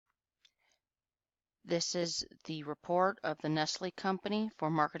This is the report of the Nestle Company for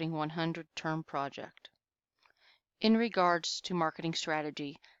Marketing 100 Term Project. In regards to marketing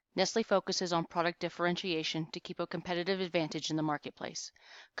strategy, Nestle focuses on product differentiation to keep a competitive advantage in the marketplace.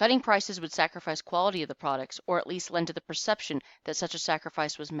 Cutting prices would sacrifice quality of the products, or at least lend to the perception that such a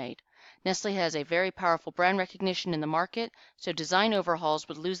sacrifice was made. Nestle has a very powerful brand recognition in the market, so design overhauls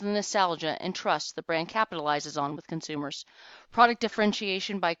would lose the nostalgia and trust the brand capitalizes on with consumers. Product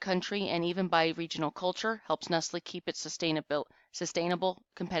differentiation by country and even by regional culture helps Nestle keep its sustainable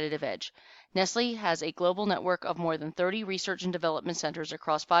competitive edge. Nestle has a global network of more than 30 research and development centers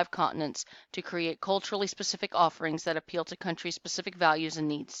across 5 continents to create culturally specific offerings that appeal to country-specific values and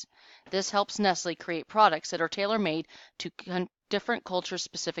needs. This helps Nestle create products that are tailor-made to different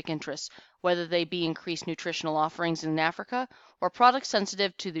culture-specific interests, whether they be increased nutritional offerings in Africa or products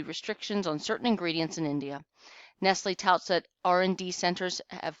sensitive to the restrictions on certain ingredients in India. Nestle touts that R&D centers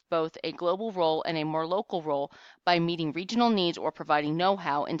have both a global role and a more local role by meeting regional needs or providing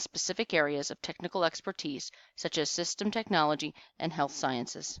know-how in specific areas of technical expertise, such as system technology and health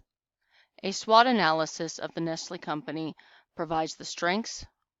sciences. A SWOT analysis of the Nestle Company provides the strengths,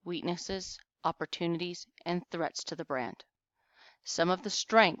 weaknesses, opportunities, and threats to the brand. Some of the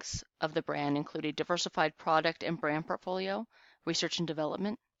strengths of the brand include a diversified product and brand portfolio, research and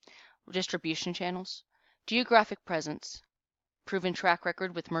development, distribution channels, geographic presence, proven track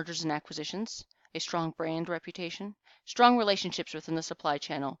record with mergers and acquisitions, a strong brand reputation, strong relationships within the supply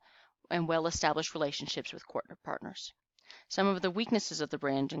channel, and well-established relationships with corporate partners. Some of the weaknesses of the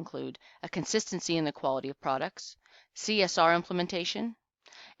brand include a consistency in the quality of products, CSR implementation,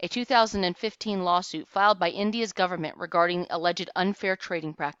 a 2015 lawsuit filed by India's government regarding alleged unfair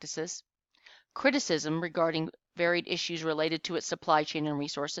trading practices, criticism regarding varied issues related to its supply chain and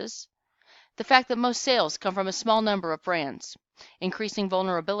resources, the fact that most sales come from a small number of brands, increasing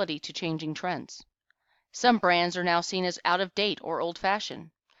vulnerability to changing trends. Some brands are now seen as out of date or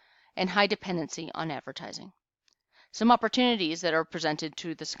old-fashioned, and high dependency on advertising. Some opportunities that are presented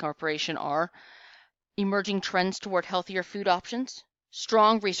to this corporation are emerging trends toward healthier food options,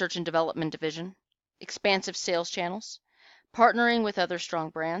 strong research and development division, expansive sales channels, partnering with other strong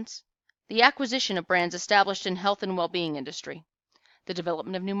brands, the acquisition of brands established in health and well-being industry, the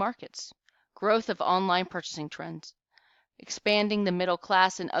development of new markets, growth of online purchasing trends, expanding the middle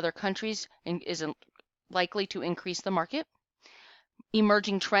class in other countries is likely to increase the market,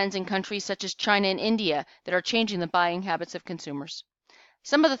 emerging trends in countries such as China and India that are changing the buying habits of consumers.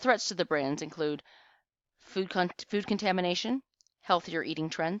 Some of the threats to the brands include food contamination, healthier eating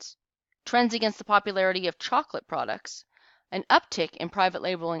trends, trends against the popularity of chocolate products, an uptick in private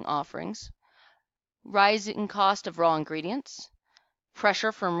labeling offerings, rising cost of raw ingredients,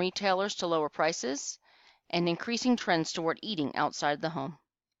 pressure from retailers to lower prices, and increasing trends toward eating outside the home.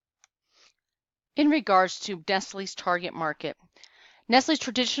 In regards to Nestle's target market, Nestle's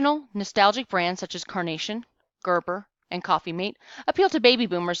traditional nostalgic brands such as Carnation, Gerber, and Coffee Mate appeal to baby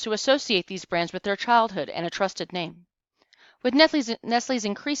boomers who associate these brands with their childhood and a trusted name. With Nestle's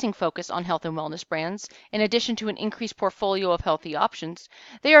increasing focus on health and wellness brands, in addition to an increased portfolio of healthy options,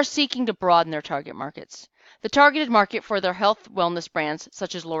 they are seeking to broaden their target markets. The targeted market for their health wellness brands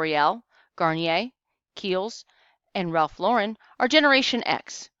such as L'Oreal, Garnier, Kiehl's, and Ralph Lauren are Generation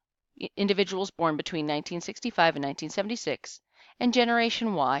X, individuals born between 1965 and 1976, and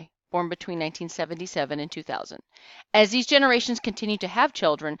Generation Y, born between 1977 and 2000. As these generations continue to have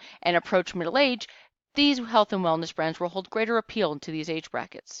children and approach middle age, these health and wellness brands will hold greater appeal to these age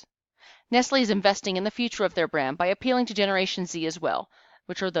brackets. Nestle is investing in the future of their brand by appealing to Generation Z as well,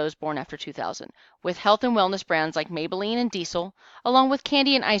 which are those born after 2000, with health and wellness brands like Maybelline and Diesel, along with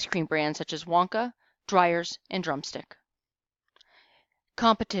candy and ice cream brands such as Wonka, Dreyer's, and Drumstick.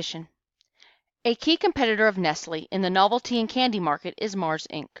 Competition. A key competitor of Nestle in the novelty and candy market is Mars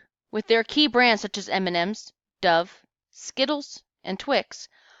Inc. With their key brands such as M&M's, Dove, Skittles, and Twix,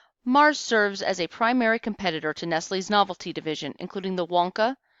 Mars serves as a primary competitor to Nestle's novelty division, including the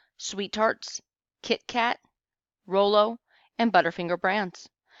Wonka, Sweet Tarts, Kit Kat, Rolo, and Butterfinger brands.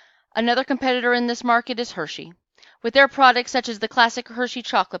 Another competitor in this market is Hershey, with their products such as the classic Hershey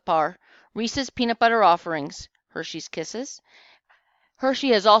chocolate bar, Reese's peanut butter offerings, Hershey's Kisses. Hershey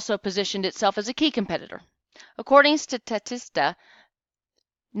has also positioned itself as a key competitor. According to Statista,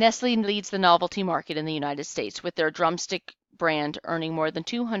 Nestle leads the novelty market in the United States, with their Drumstick brand earning more than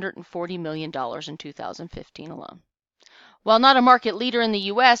 $240 million in 2015 alone. While not a market leader in the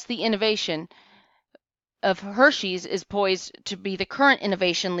U.S., the innovation of Hershey's is poised to be the current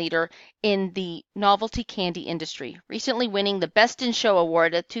innovation leader in the novelty candy industry, recently winning the Best in Show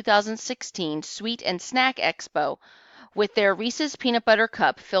award at 2016 Sweet and Snack Expo with their Reese's Peanut Butter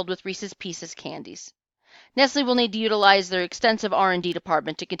Cup filled with Reese's Pieces candies. Nestle will need to utilize their extensive R&D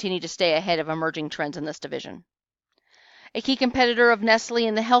department to continue to stay ahead of emerging trends in this division. A key competitor of Nestle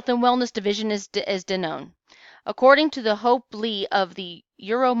in the health and wellness division is Danone. According to the Hope Lee of the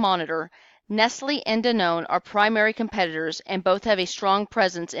Euromonitor, Nestle and Danone are primary competitors and both have a strong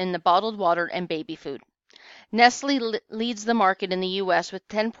presence in the bottled water and baby food. Nestle leads the market in the U.S. with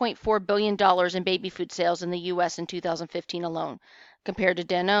 $10.4 billion in baby food sales in the U.S. in 2015 alone, compared to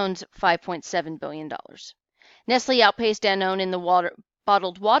Danone's $5.7 billion. Nestle outpaced Danone in the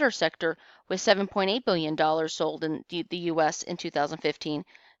bottled water sector with $7.8 billion sold in the U.S. in 2015,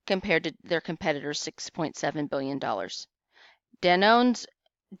 compared to their competitors' $6.7 billion. Danone's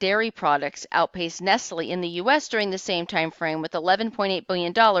dairy products outpaced Nestle in the U.S. during the same time frame with $11.8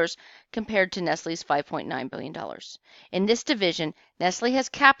 billion compared to Nestle's $5.9 billion. In this division, Nestle has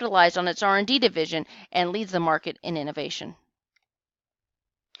capitalized on its R&D division and leads the market in innovation.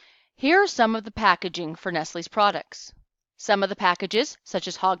 Here are some of the packaging for Nestle's products. Some of the packages, such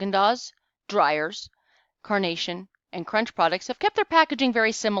as Haagen-Dazs, Dreyer's, Carnation, and Crunch products have kept their packaging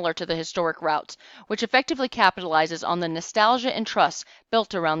very similar to the historic routes, which effectively capitalizes on the nostalgia and trust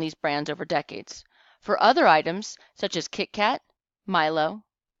built around these brands over decades. For other items, such as Kit Kat, Milo,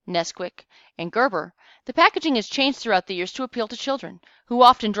 Nesquik, and Gerber, the packaging has changed throughout the years to appeal to children, who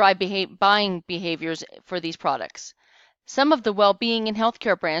often drive buying behaviors for these products. Some of the well-being and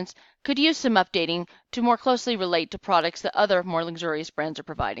healthcare brands could use some updating to more closely relate to products that other more luxurious brands are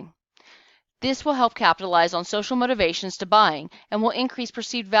providing. This will help capitalize on social motivations to buying and will increase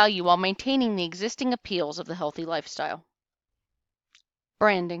perceived value while maintaining the existing appeals of the healthy lifestyle.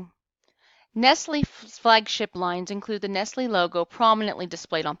 Branding. Nestle's flagship lines include the Nestle logo prominently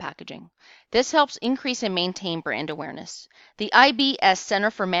displayed on packaging. This helps increase and maintain brand awareness. The IBS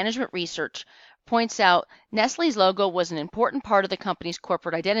Center for Management Research points out Nestle's logo was an important part of the company's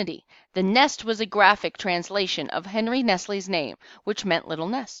corporate identity. The nest was a graphic translation of Henry Nestle's name, which meant little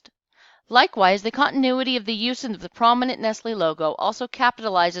nest. Likewise, the continuity of the use of the prominent Nestle logo also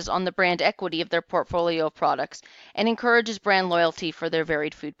capitalizes on the brand equity of their portfolio of products and encourages brand loyalty for their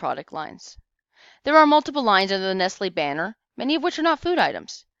varied food product lines. There are multiple lines under the Nestle banner, many of which are not food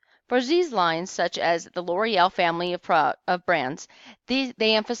items. For these lines, such as the L'Oreal family of brands,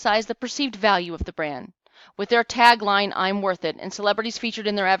 they emphasize the perceived value of the brand. With their tagline, "I'm worth it," and celebrities featured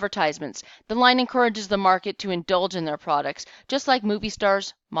in their advertisements, the line encourages the market to indulge in their products, just like movie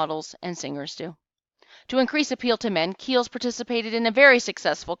stars, models, and singers do. To increase appeal to men, Kiehl's participated in a very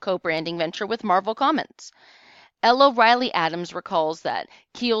successful co-branding venture with Marvel Comics. L. O'Reilly Adams recalls that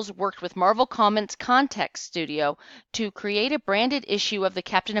Kiehl's worked with Marvel Comics Context Studio to create a branded issue of the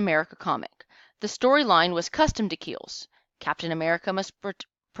Captain America comic. The storyline was custom to Kiehl's. Captain America must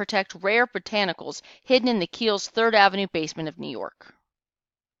protect rare botanicals hidden in the Kiehl's 3rd Avenue basement of New York.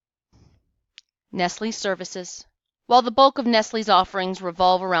 Nestle Services. While the bulk of Nestle's offerings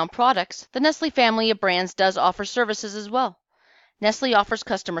revolve around products, the Nestle family of brands does offer services as well. Nestle offers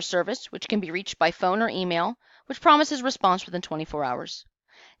customer service, which can be reached by phone or email, which promises response within 24 hours.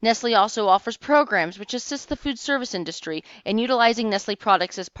 Nestle also offers programs which assist the food service industry in utilizing Nestle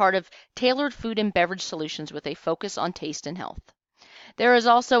products as part of tailored food and beverage solutions with a focus on taste and health. There is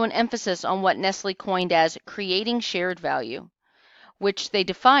also an emphasis on what Nestle coined as creating shared value, which they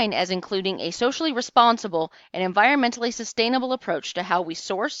define as including a socially responsible and environmentally sustainable approach to how we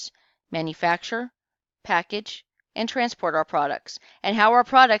source, manufacture, package, and transport our products, and how our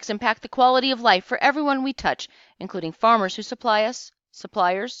products impact the quality of life for everyone we touch, including farmers who supply us,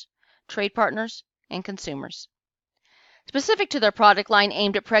 suppliers, trade partners, and consumers. Specific to their product line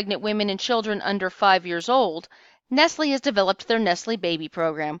aimed at pregnant women and children under 5 years old, Nestle has developed their Nestle Baby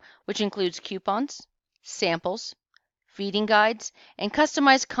program, which includes coupons, samples, feeding guides, and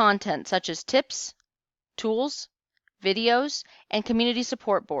customized content such as tips, tools, videos, and community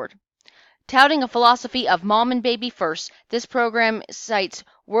support board. Touting a philosophy of mom and baby first, this program cites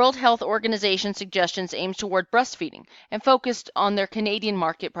World Health Organization suggestions aimed toward breastfeeding and focused on their Canadian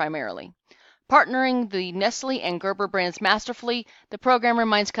market primarily. Partnering the Nestle and Gerber brands masterfully, the program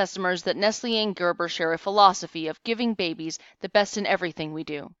reminds customers that Nestle and Gerber share a philosophy of giving babies the best in everything we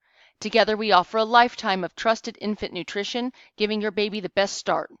do. Together we offer a lifetime of trusted infant nutrition, giving your baby the best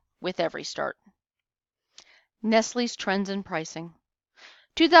start with every start. Nestle's trends in pricing.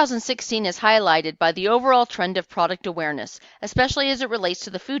 2016 is highlighted by the overall trend of product awareness, especially as it relates to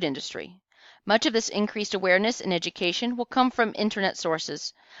the food industry. Much of this increased awareness and education will come from internet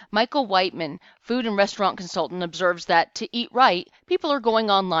sources. Michael Whiteman, food and restaurant consultant, observes that to eat right, people are going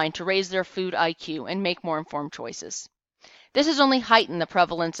online to raise their food IQ and make more informed choices. This has only heightened the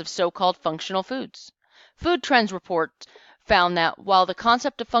prevalence of so-called functional foods. Food Trends Report found that while the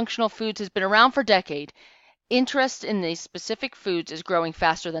concept of functional foods has been around for decades, Interest in these specific foods is growing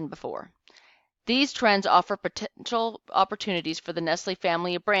faster than before. These trends offer potential opportunities for the Nestle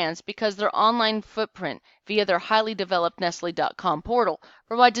family of brands because their online footprint via their highly developed Nestle.com portal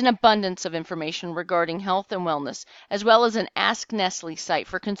provides an abundance of information regarding health and wellness, as well as an Ask Nestle site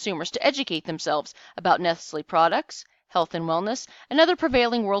for consumers to educate themselves about Nestle products, health and wellness, and other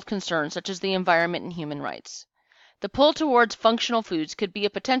prevailing world concerns such as the environment and human rights. The pull towards functional foods could be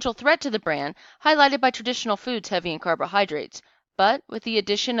a potential threat to the brand, highlighted by traditional foods heavy in carbohydrates. But with the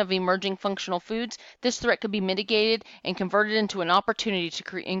addition of emerging functional foods, this threat could be mitigated and converted into an opportunity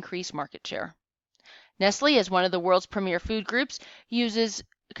to increase market share. Nestle, as one of the world's premier food groups, uses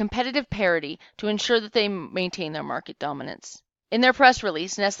competitive parity to ensure that they maintain their market dominance. In their press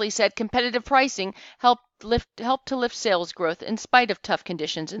release, Nestle said competitive pricing helped to lift sales growth in spite of tough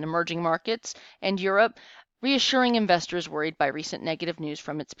conditions in emerging markets and Europe, reassuring investors worried by recent negative news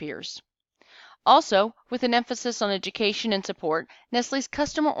from its peers. Also, with an emphasis on education and support, Nestle's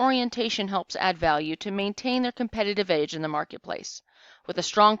customer orientation helps add value to maintain their competitive edge in the marketplace. With a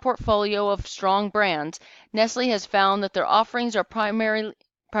strong portfolio of strong brands, Nestle has found that their offerings are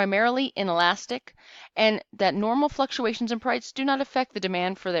primarily inelastic and that normal fluctuations in price do not affect the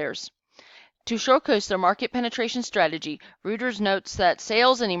demand for theirs. To showcase their market penetration strategy, Reuters notes that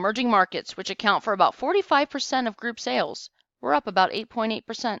sales in emerging markets, which account for about 45% of group sales, were up about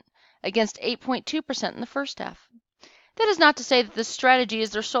 8.8%. Against 8.2% in the first half. That is not to say that this strategy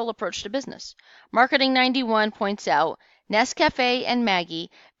is their sole approach to business. Marketing 91 points out Nescafé and Maggi,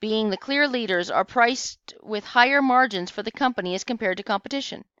 being the clear leaders, are priced with higher margins for the company as compared to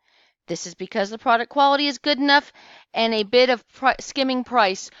competition. This is because the product quality is good enough and a bit of skimming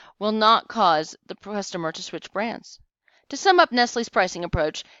price will not cause the customer to switch brands. To sum up Nestle's pricing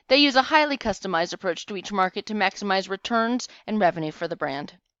approach, they use a highly customized approach to each market to maximize returns and revenue for the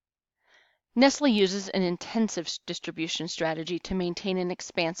brand. Nestle uses an intensive distribution strategy to maintain an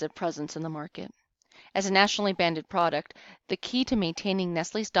expansive presence in the market. As a nationally branded product, the key to maintaining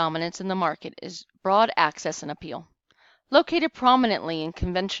Nestle's dominance in the market is broad access and appeal. Located prominently in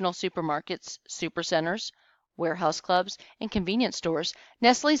conventional supermarkets, supercenters, warehouse clubs, and convenience stores,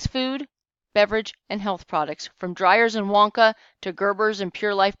 Nestle's food, beverage, and health products, from Dreyer's and Wonka to Gerber's and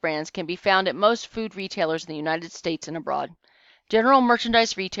Pure Life brands, can be found at most food retailers in the United States and abroad. General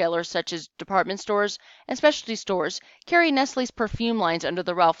merchandise retailers such as department stores and specialty stores carry Nestle's perfume lines under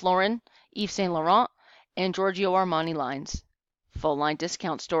the Ralph Lauren, Yves Saint Laurent, and Giorgio Armani lines. Full-line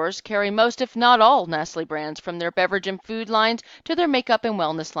discount stores carry most, if not all, Nestle brands, from their beverage and food lines to their makeup and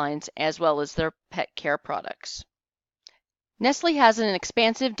wellness lines, as well as their pet care products. Nestle has an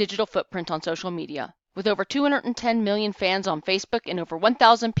expansive digital footprint on social media. With over 210 million fans on Facebook and over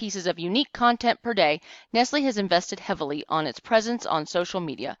 1,000 pieces of unique content per day, Nestle has invested heavily on its presence on social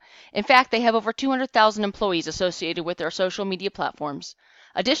media. In fact, they have over 200,000 employees associated with their social media platforms.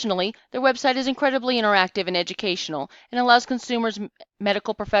 Additionally, their website is incredibly interactive and educational and allows consumers,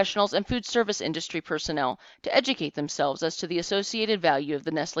 medical professionals, and food service industry personnel to educate themselves as to the associated value of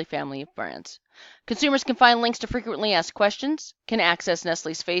the Nestle family of brands. Consumers can find links to frequently asked questions, can access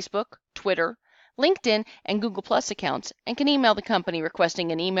Nestle's Facebook, Twitter, LinkedIn, and Google Plus accounts, and can email the company requesting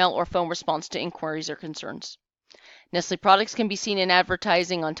an email or phone response to inquiries or concerns. Nestle products can be seen in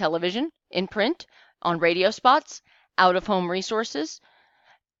advertising on television, in print, on radio spots, out-of-home resources,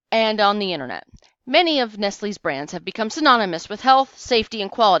 and on the internet. Many of Nestle's brands have become synonymous with health, safety,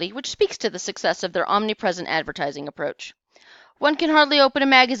 and quality, which speaks to the success of their omnipresent advertising approach. One can hardly open a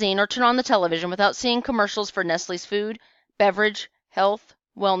magazine or turn on the television without seeing commercials for Nestle's food, beverage, health,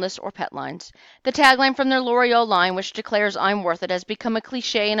 wellness, or pet lines. The tagline from their L'Oreal line, which declares "I'm worth it," has become a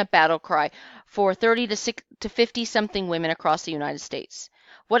cliche and a battle cry for 30 to 50-something women across the United States.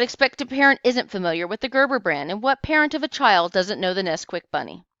 What expectant parent isn't familiar with the Gerber brand, and what parent of a child doesn't know the Nesquik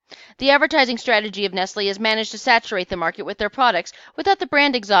bunny? The advertising strategy of Nestle has managed to saturate the market with their products without the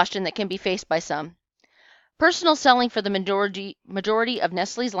brand exhaustion that can be faced by some. Personal selling for the majority of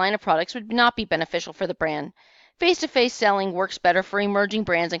Nestle's line of products would not be beneficial for the brand. Face-to-face selling works better for emerging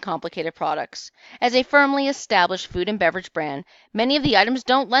brands and complicated products. As a firmly established food and beverage brand, many of the items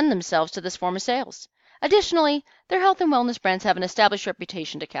don't lend themselves to this form of sales. Additionally, their health and wellness brands have an established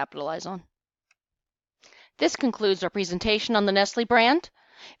reputation to capitalize on. This concludes our presentation on the Nestle brand.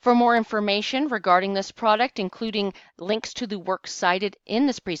 For more information regarding this product, including links to the work cited in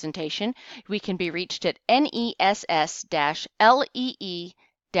this presentation, we can be reached at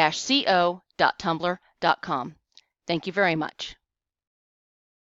ness-lee-co.tumblr.com. Thank you very much.